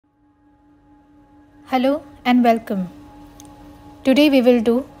Hello and welcome. Today we will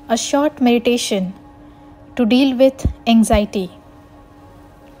do a short meditation to deal with anxiety.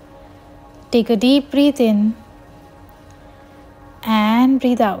 Take a deep breath in and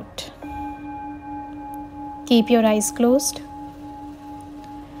breathe out. Keep your eyes closed.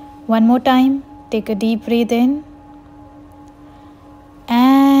 One more time, take a deep breath in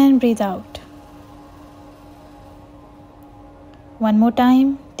and breathe out. One more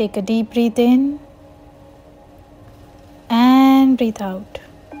time, take a deep breath in and breathe out.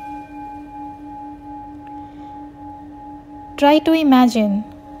 Try to imagine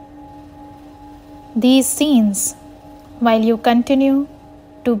these scenes while you continue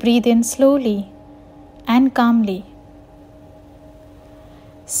to breathe in slowly and calmly.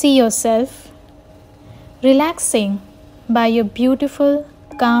 See yourself relaxing by a beautiful,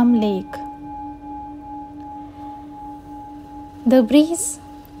 calm lake. The breeze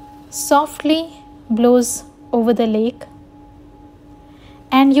softly blows over the lake,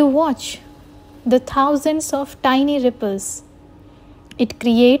 and you watch the thousands of tiny ripples it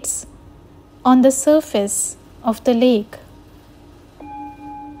creates on the surface of the lake.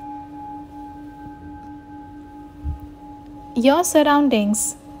 Your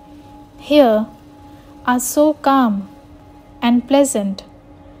surroundings here are so calm and pleasant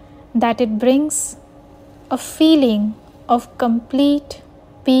that it brings a feeling of complete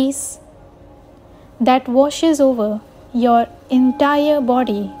peace that washes over your entire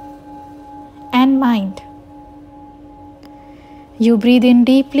body and mind. You breathe in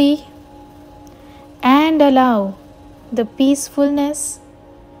deeply and allow the peacefulness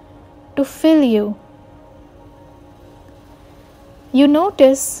to fill you. You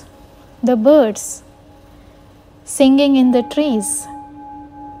notice the birds singing in the trees,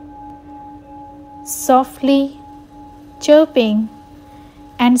 softly chirping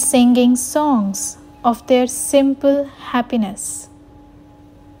and singing songs of their simple happiness.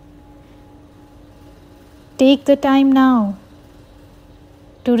 Take the time now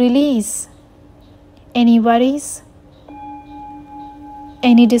to release any worries,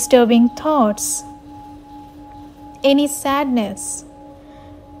 any disturbing thoughts, any sadness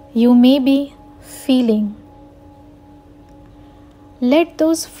you may be feeling. Let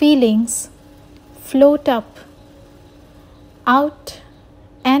those feelings float up, out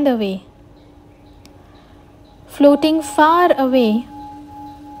and away. Floating far away,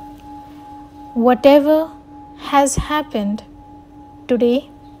 whatever has happened today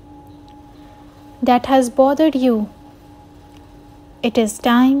that has bothered you, it is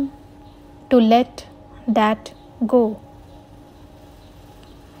time to let that go.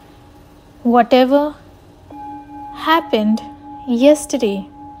 Whatever happened yesterday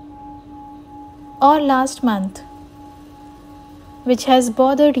or last month which has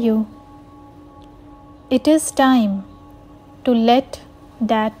bothered you, it is time to let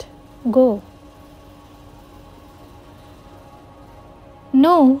that go.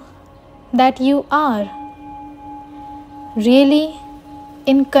 Know that you are really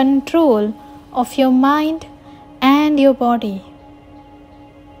in control of your mind and your body.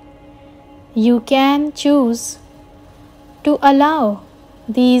 You can choose to allow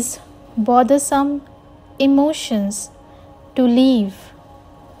these bothersome emotions to leave.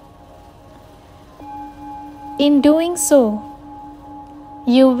 In doing so,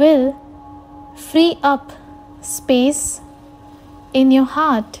 you will free up space in your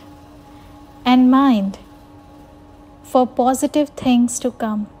heart and mind for positive things to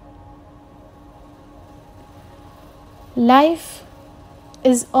come. Life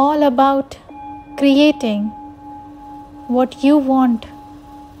is all about creating what you want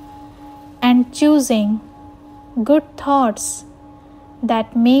and choosing good thoughts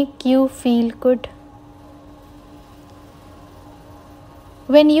that make you feel good.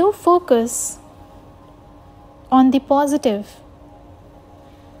 When you focus on the positive,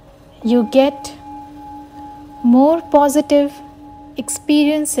 you get more positive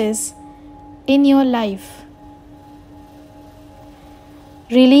experiences in your life.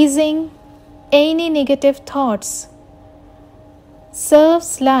 Releasing any negative thoughts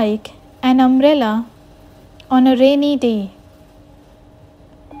serves like an umbrella on a rainy day.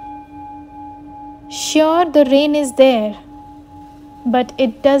 Sure, the rain is there, but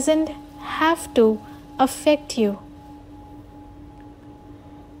it doesn't have to affect you.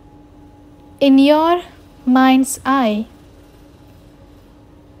 In your mind's eye,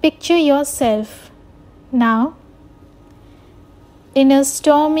 picture yourself now in a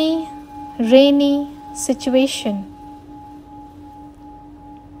stormy, rainy situation.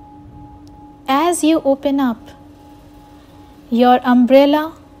 As you open up your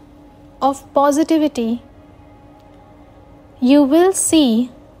umbrella of positivity, you will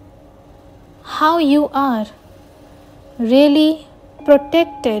see how you are really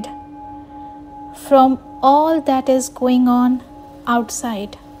protected from all that is going on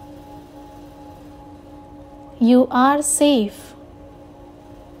outside. You are safe.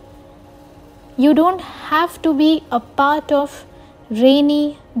 You don't have to be a part of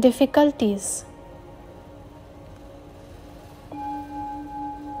rainy difficulties.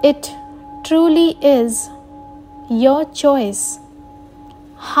 It truly is your choice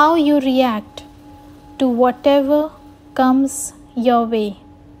how you react to whatever comes your way.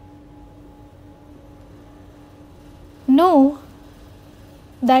 Know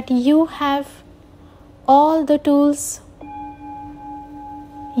that you have all the tools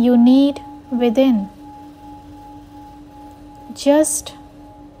you need within. Just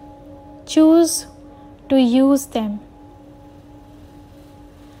choose to use them.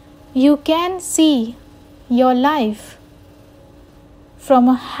 You can see your life from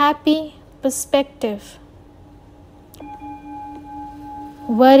a happy perspective.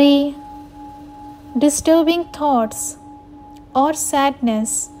 Worry, disturbing thoughts, or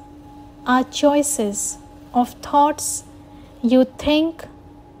sadness are choices of thoughts you think,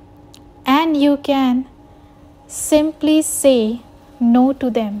 and you can simply say no to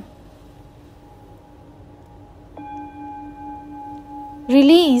them.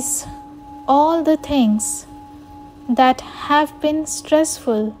 Release all the things that have been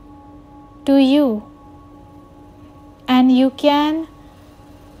stressful to you, and you can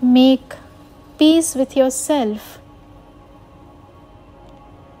make peace with yourself.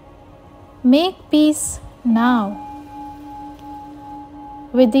 Make peace now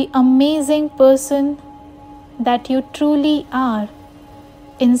with the amazing person that you truly are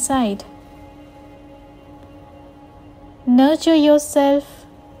inside. Nurture yourself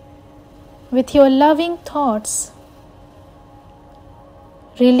with your loving thoughts.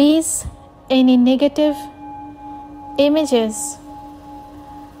 Release any negative images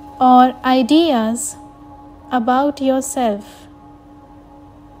or ideas about yourself.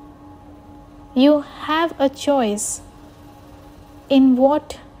 You have a choice in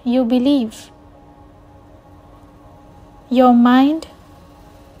what you believe. Your mind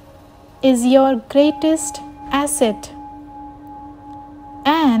is your greatest asset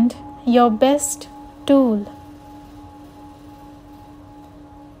and your best tool.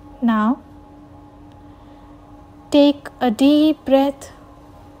 Now, take a deep breath.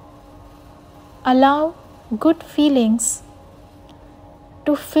 Allow good feelings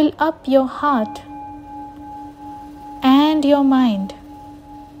to fill up your heart and your mind.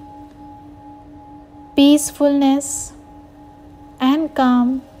 Peacefulness and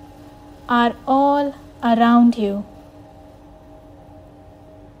calm are all around you.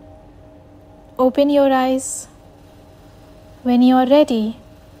 Open your eyes when you are ready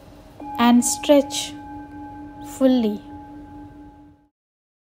and stretch fully.